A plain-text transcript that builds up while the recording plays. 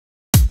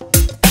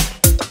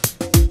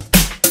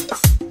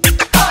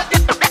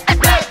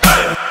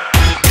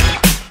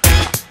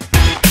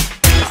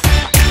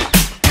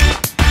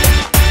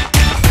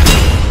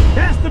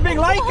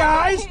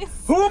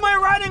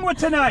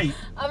tonight?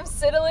 I'm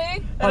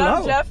Sidley. And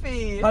I'm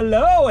Jeffy.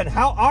 Hello, and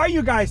how are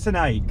you guys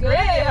tonight? Great,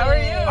 how are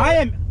you? I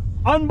am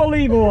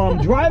unbelievable. I'm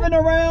driving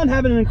around,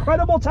 having an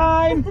incredible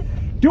time,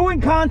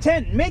 doing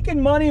content, making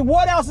money.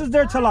 What else is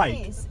there to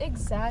like?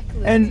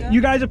 Exactly. And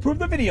you guys approved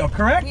the video,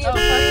 correct? We approved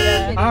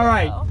the video. All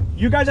right.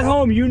 You guys at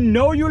home, you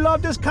know you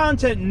love this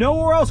content.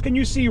 Nowhere else can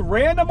you see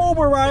random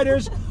Uber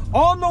riders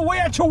on the way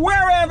to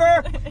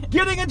wherever,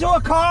 getting into a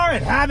car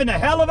and having a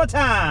hell of a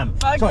time.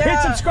 So hit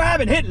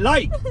subscribe and hit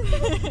like.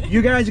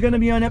 You guys are going to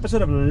be on an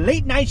episode of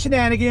Late Night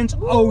Shenanigans.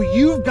 Oh,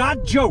 you've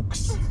got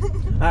jokes.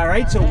 All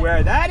right, so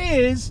where that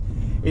is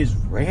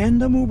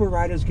random Uber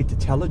riders get to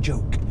tell a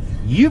joke.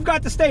 You've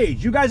got the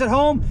stage. You guys at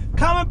home,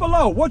 comment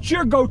below. What's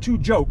your go-to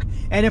joke?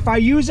 And if I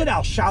use it,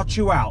 I'll shout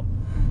you out.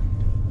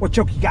 What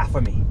joke you got for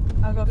me?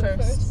 I'll go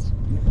first.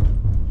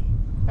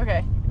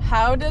 Okay.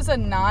 How does a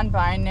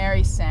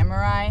non-binary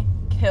samurai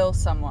kill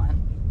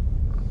someone?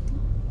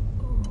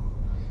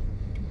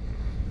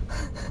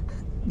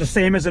 The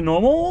same as a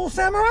normal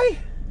samurai?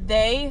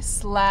 They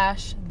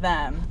slash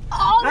them.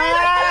 Oh,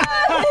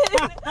 I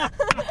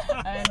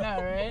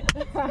know, right?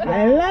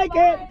 I like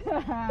it.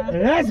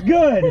 That's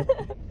good.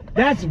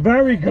 That's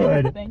very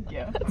good. Thank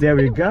you. There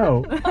we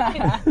go. Wait,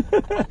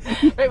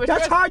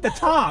 that's hard to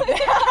top.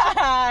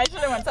 I should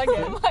have went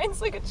second.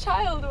 Mine's like a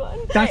child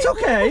one. That's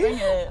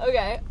okay.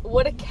 Okay,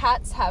 what do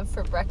cats have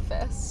for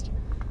breakfast?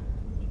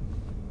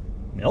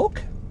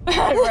 Milk? Right?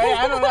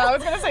 I don't know. I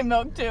was going to say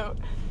milk too.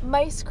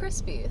 Mice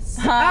Krispies.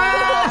 All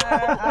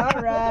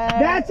right.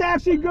 That's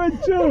actually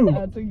good too.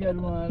 That's a good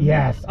one.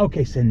 Yes.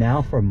 Okay, so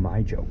now for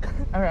my joke.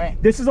 All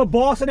right. This is a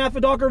Boston After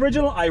Dark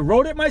original. I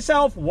wrote it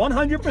myself,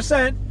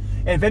 100%.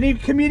 And if any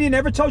comedian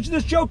ever told you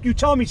this joke, you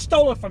tell me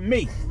stole it from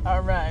me.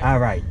 All right. All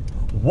right.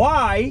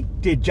 Why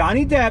did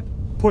Johnny Depp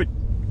put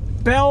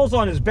bells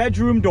on his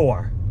bedroom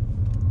door?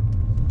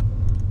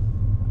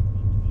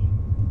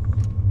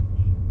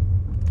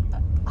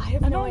 I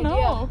have no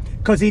idea.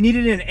 Because he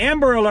needed an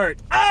Amber Alert.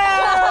 Oh!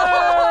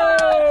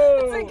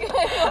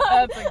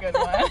 That's a good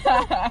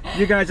one.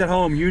 You guys at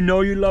home, you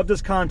know you love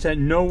this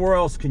content. Nowhere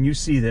else can you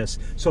see this.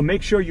 So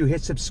make sure you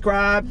hit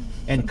subscribe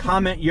and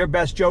comment your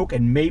best joke,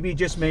 and maybe,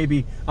 just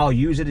maybe, I'll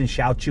use it and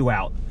shout you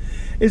out.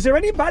 Is there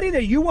anybody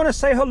that you want to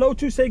say hello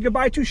to, say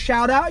goodbye to,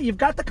 shout out? You've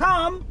got the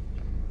comm.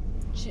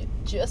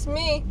 Just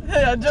me.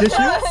 Yeah, just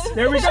you?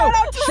 There we go.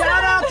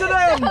 Shout out to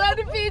them. Shout out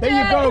to PJ.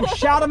 There you go.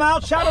 Shout them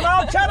out, shout them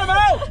out, shout them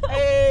out.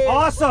 Hey.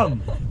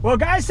 Awesome. Well,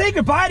 guys, say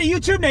goodbye to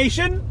YouTube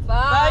Nation.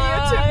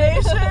 Bye YouTube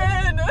Nation.